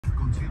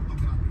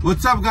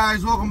What's up,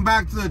 guys? Welcome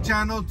back to the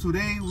channel.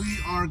 Today we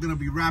are gonna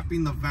be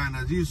wrapping the van.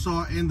 As you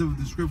saw in the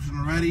description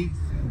already,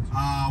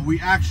 we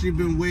actually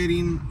been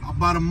waiting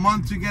about a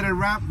month to get it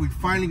wrapped. We're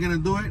finally gonna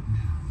do it.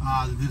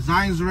 The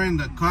designs are in,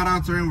 the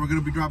cutouts are in. We're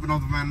gonna be dropping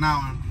off the van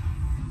now, and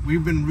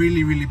we've been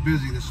really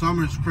busy. The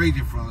summer is crazy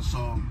for us,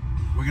 so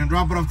we're gonna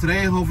drop it off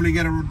today. Hopefully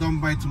get it done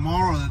by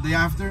tomorrow or the day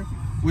after,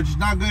 which is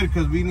not good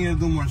because we need to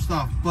do more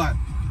stuff, but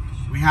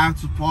we have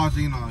to pause,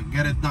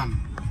 get it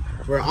done.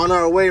 We're on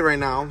our way right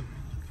now.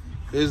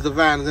 This is the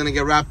van. It's gonna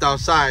get wrapped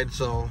outside,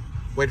 so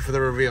wait for the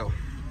reveal.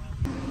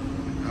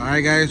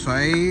 Alright, guys, so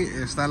ahí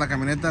está la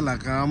camioneta, la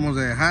acabamos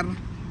de dejar.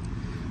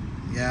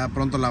 Ya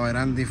pronto la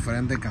verán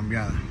diferente,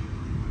 cambiada.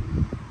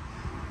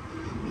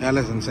 Ya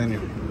les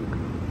enseño.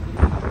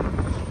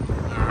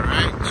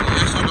 Alright, so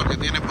eso es lo que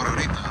tiene por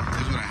ahorita.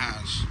 This is what it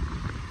has.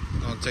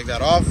 Gonna take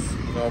that off.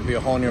 It'll be a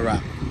whole new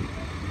wrap.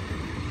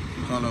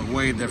 It's gonna look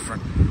way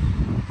different.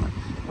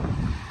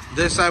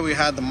 This side we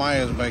had the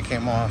Mayas, but it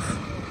came off.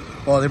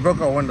 Well, they broke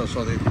our window,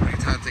 so they had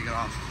to take it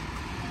off.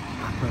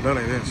 It look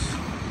like this.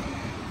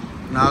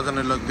 Now it's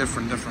gonna look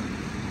different.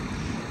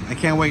 I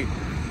can't wait.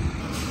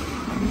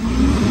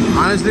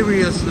 Honestly,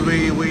 we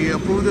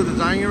approved the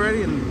design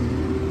already, and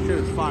shit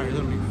is fire. It's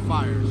gonna be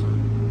fire.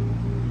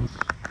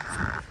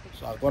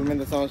 So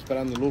actualmente estamos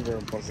esperando el Uber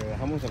porque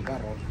dejamos el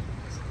carro.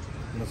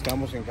 Nos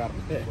quedamos sin carro.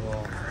 So,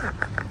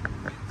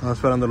 estamos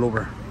esperando el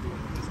Uber.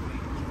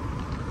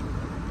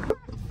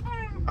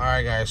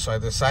 Alright, guys, so I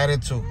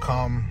decided to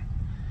come,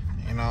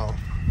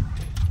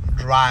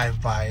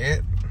 drive by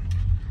it.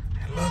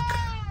 And look,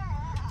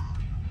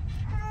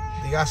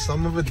 they got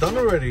some of it done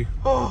already.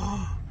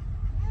 Oh,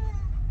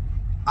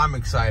 I'm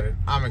excited.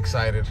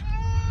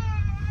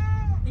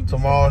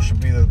 Tomorrow should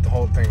be the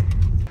whole thing.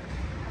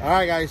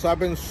 Alright, guys, so I've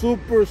been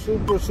super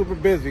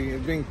busy.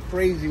 It's been a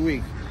crazy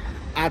week.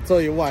 I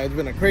tell you why, it's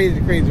been a crazy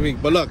week.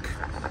 But look,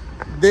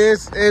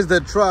 this is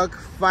the truck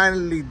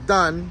finally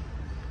done.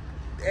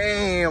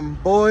 Damn,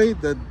 boy,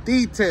 the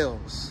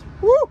details.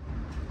 Woo!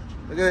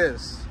 Look at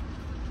this.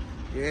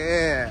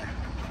 Yeah.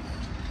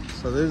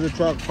 So this is the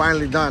truck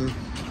finally done.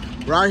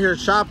 We're out here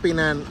shopping,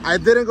 and I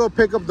didn't go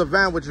pick up the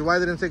van, which is why I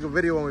didn't take a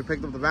video when we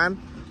picked up the van.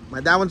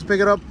 My dad went to pick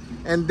it up,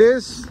 and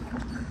this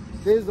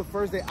is the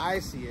first day I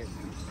see it.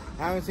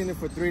 I haven't seen it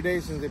for 3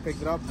 days since they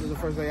picked it up. This is the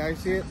first day I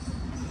see it.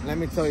 And let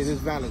me tell you, this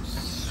van is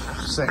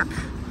sick.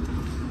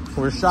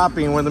 We're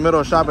shopping. We're in the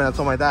middle of shopping. I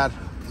told my dad,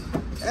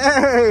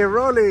 hey,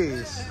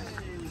 Rollies.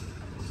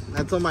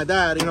 I told my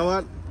dad, you know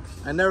what?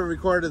 I never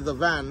recorded the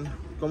van.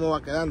 ¿Cómo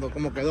va quedando?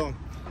 ¿Cómo quedó?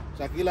 O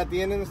sea, aquí la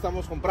tienen,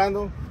 estamos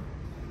comprando un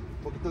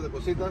poquito de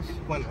cositas.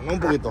 Bueno, no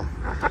un poquito.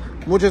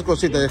 Muchas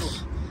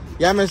cositas.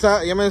 Ya me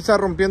está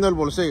rompiendo el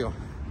bolsillo.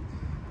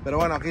 Pero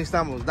bueno, aquí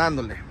estamos,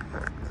 dándole.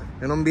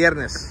 En un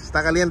viernes.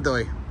 Está caliente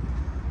hoy.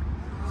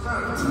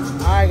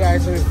 Alright,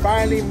 guys, so we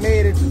finally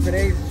made it to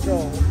today's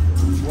show.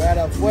 We're at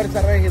a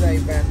Fuerza Regida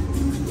event.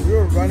 We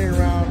were running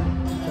around.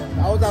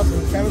 I was out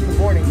since 7 in the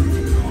morning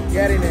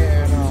getting it,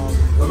 and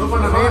we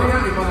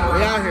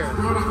out here.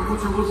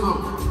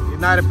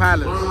 United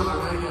Palace.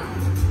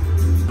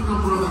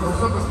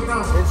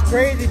 It's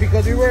crazy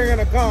because we weren't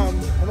gonna come.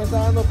 No me está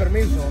dando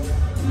permiso.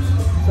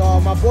 So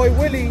my boy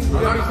Willie is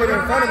gonna be sitting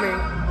in front of me.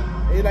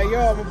 He's like, yo,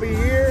 I'm gonna be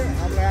here.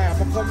 I'm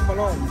like, I'm gonna come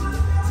along.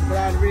 But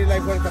I really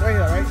like Fuerza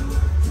Regida, right?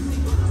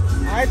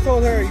 I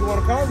told her, you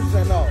wanna come? She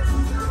said no.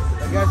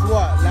 But guess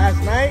what? Last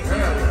night,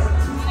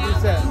 she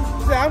said,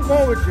 I'm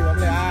going with you. I'm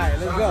like, alright,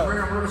 let's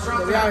go.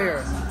 So we out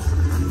here.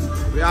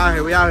 We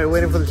out here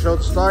waiting for the show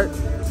to start.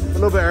 It's a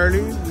little bit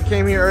early. We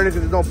came here early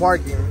because there's no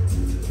parking.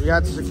 We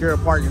had to secure a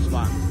parking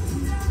spot.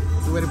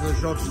 We're waiting for the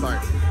show to start.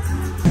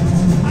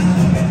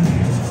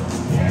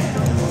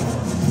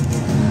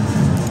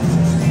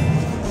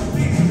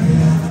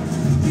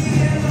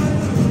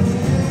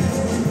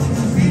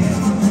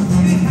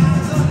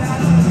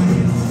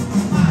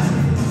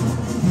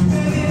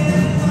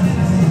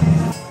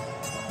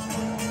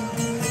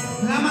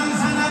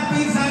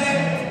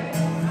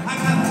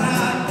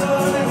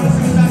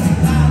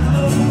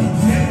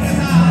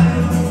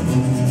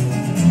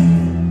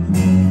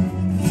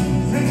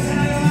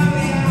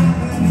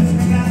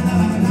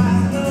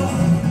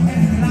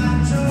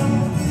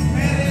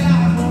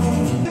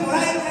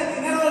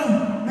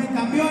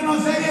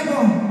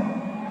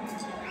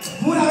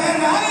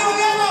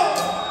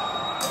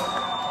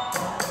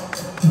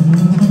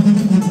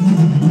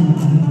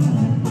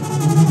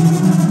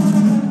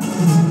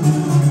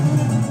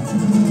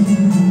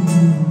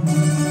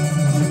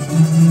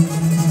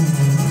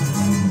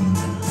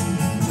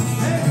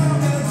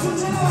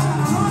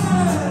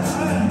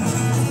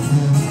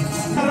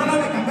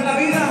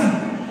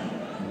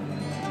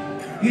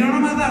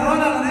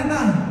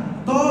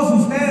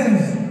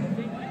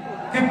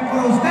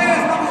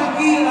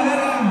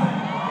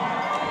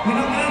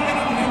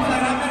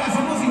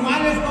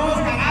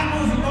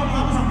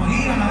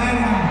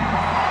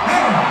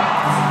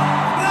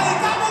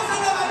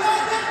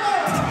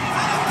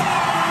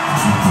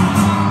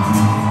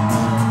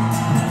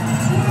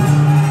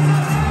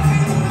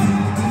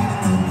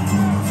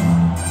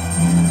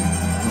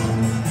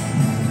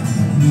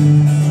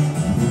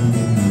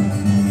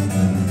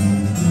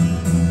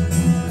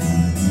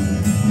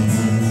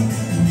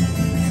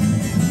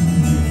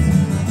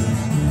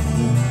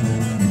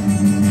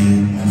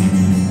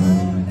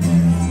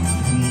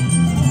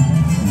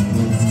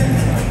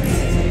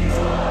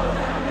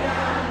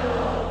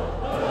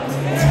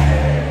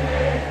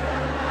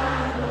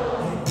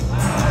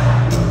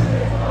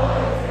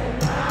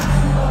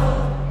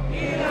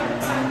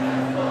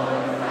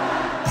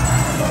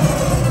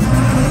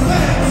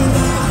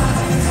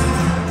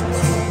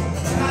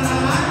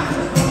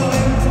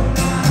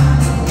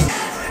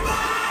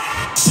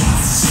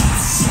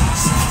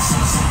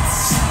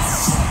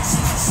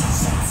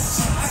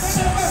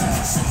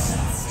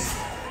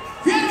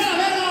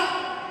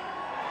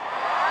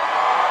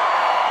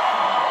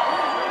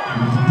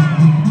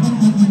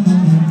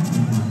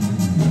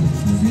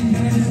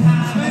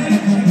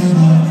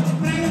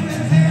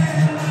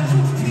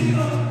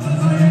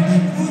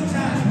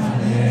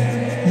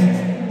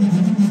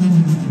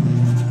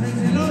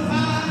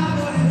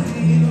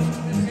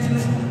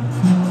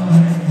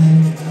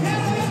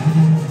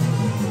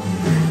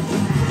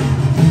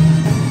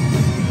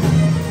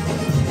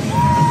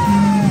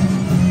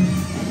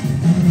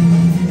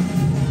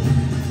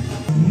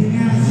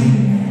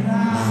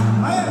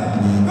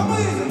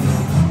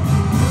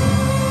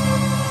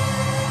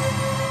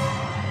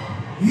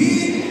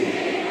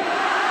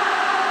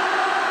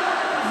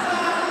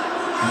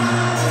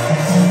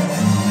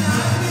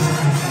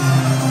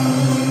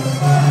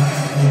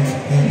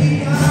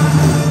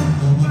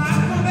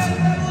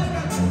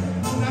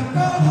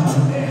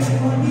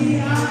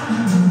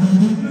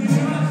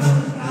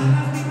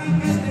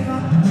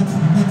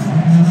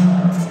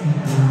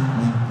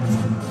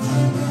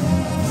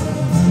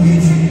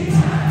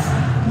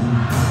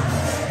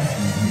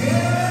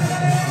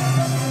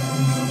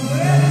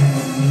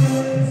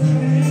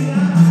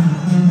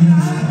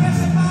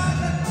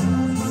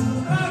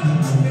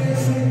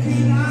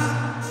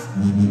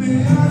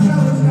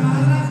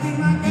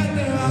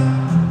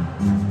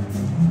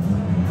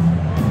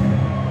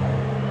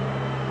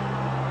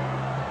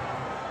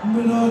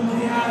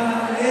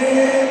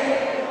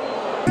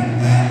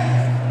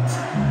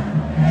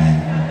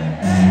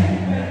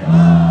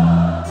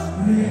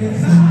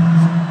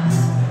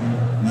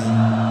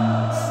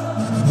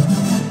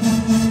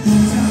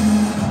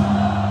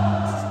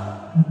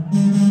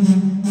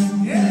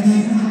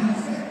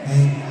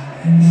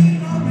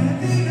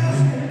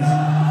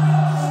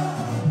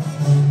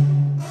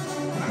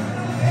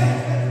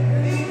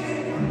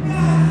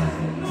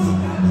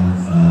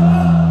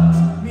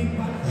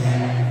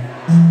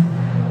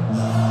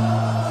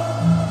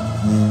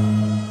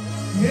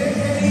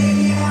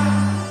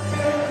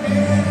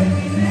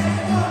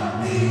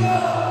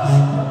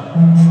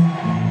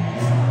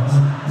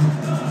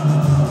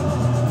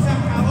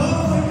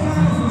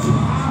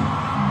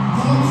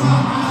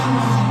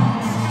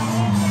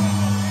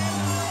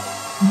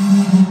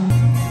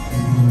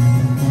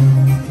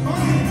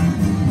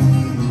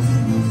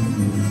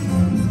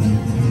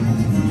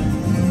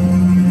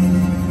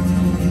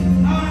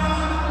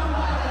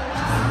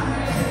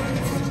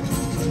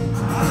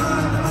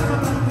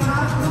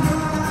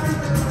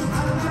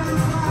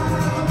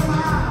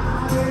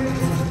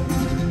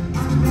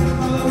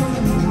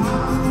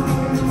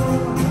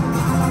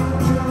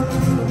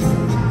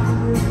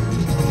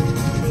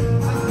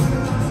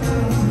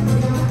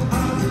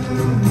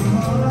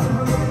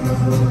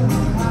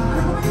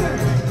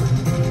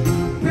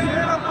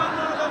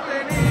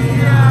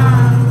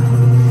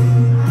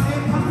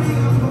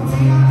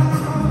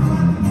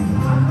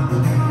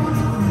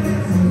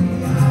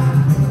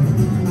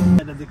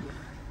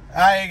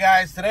 Alright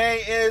guys,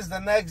 today is the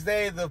next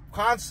day. The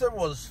concert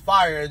was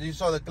fire. You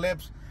saw the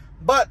clips,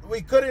 but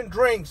we couldn't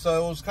drink,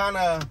 so it was kind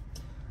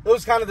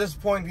of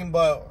disappointing.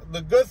 But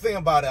the good thing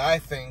about it, I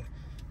think,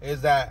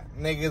 is that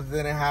niggas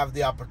didn't have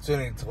the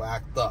opportunity to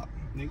act up,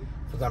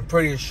 because I'm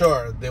pretty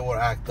sure they would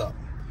act up.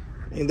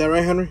 Ain't that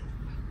right, Henry?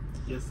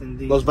 Yes,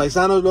 indeed. Los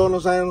paisanos luego no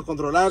saben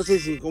controlarse,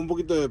 sin un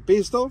poquito de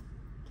pisto.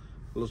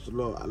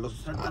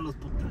 Saltan los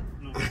putas.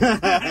 No.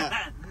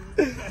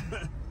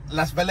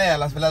 Las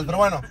peleas, pero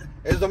bueno,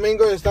 es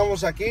domingo y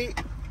estamos aquí.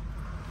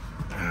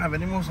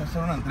 Venimos a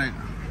hacer una entrega.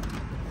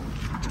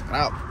 Check it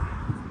out.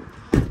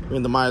 We're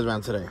in the Myers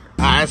van today.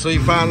 Alright, so we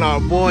found our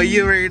boy,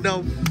 you already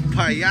know,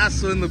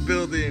 Payaso in the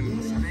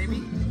building.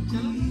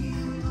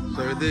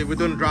 So we're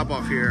doing a drop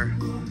off here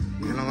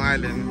in Long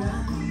Island.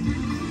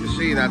 You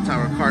see, that's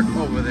our cart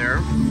over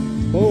there.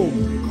 Boom.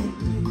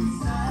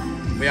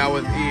 We are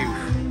with Eve.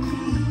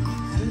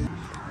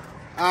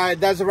 Alright,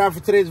 that's a wrap for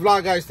today's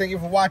vlog, guys. Thank you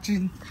for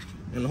watching.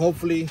 And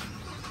hopefully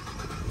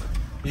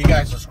you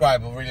guys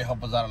subscribe. It will really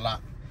help us out a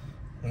lot.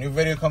 A new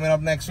video coming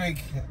up next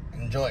week.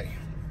 Enjoy.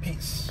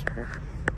 Peace.